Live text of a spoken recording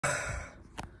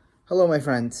Hello, my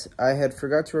friends. I had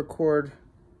forgot to record.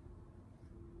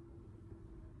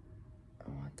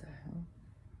 What the hell?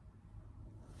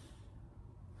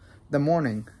 The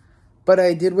morning. But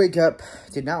I did wake up.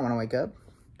 Did not want to wake up.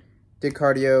 Did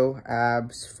cardio,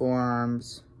 abs,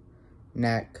 forearms,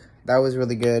 neck. That was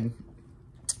really good.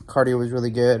 Cardio was really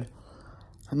good.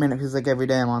 I mean, it feels like every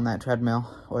day I'm on that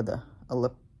treadmill or the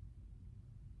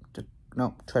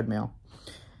treadmill.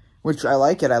 Which I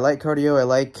like it. I like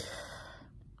cardio.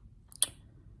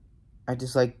 I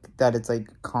just like that it's like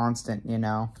constant, you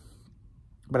know.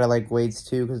 But I like weights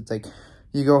too, because it's like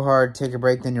you go hard, take a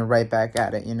break, then you're right back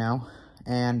at it, you know.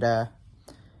 And I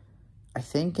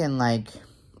think in like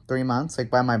 3 months, like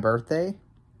by my birthday,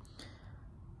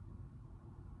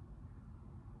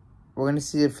 we're gonna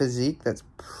see a physique that's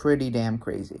pretty damn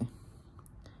crazy.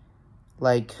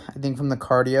 Like, I think from the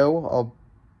cardio,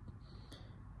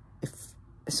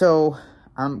 so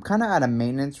I'm kind of out of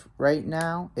maintenance right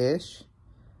now-ish,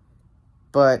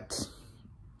 but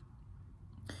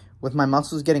with my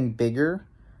muscles getting bigger,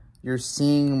 you're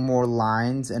seeing more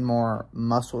lines and more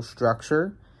muscle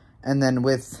structure. And then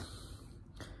with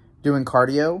doing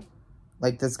cardio,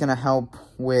 like, that's going to help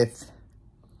with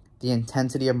the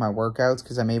intensity of my workouts,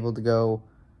 because I'm able to go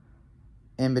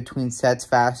in between sets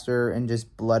faster and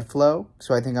just blood flow.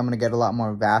 So I think I'm going to get a lot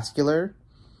more vascular.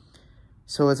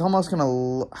 So it's almost going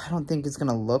to, I don't think it's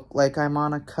going to look like I'm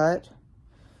on a cut,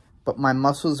 but my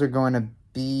muscles are going to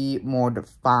be more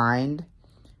defined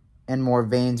and more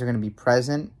veins are going to be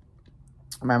present.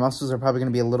 My muscles are probably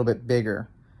going to be a little bit bigger.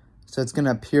 So it's going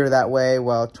to appear that way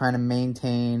while trying to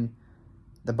maintain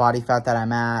the body fat that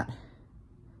I'm at,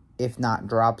 if not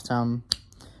drop some,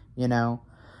 you know.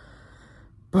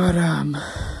 But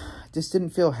just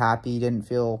didn't feel happy, didn't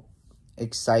feel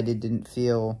excited, I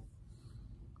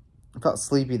felt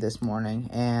sleepy this morning,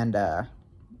 and I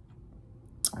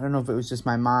don't know if it was just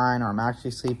my mind or I'm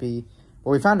actually sleepy. But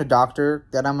we found a doctor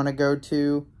that I'm going to go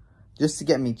to just to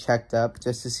get me checked up,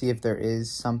 just to see if there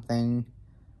is something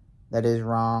that is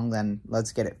wrong, then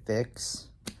let's get it fixed.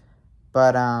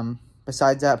 But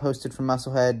besides that, posted from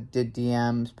Musclehead, did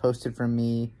DMs, posted from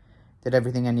me, did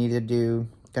everything I needed to do.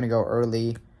 Going to go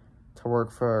early to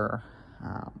work for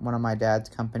one of my dad's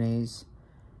companies.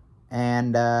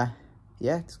 And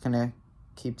yeah, it's going to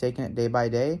keep taking it day by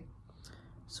day.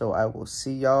 So I will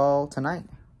see y'all tonight.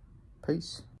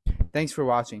 Peace. Thanks for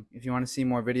watching. If you want to see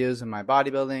more videos of my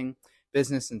bodybuilding,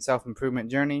 business, and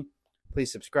self-improvement journey,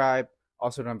 please subscribe.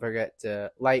 Also, don't forget to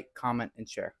like, comment, and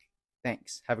share.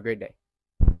 Thanks. Have a great day.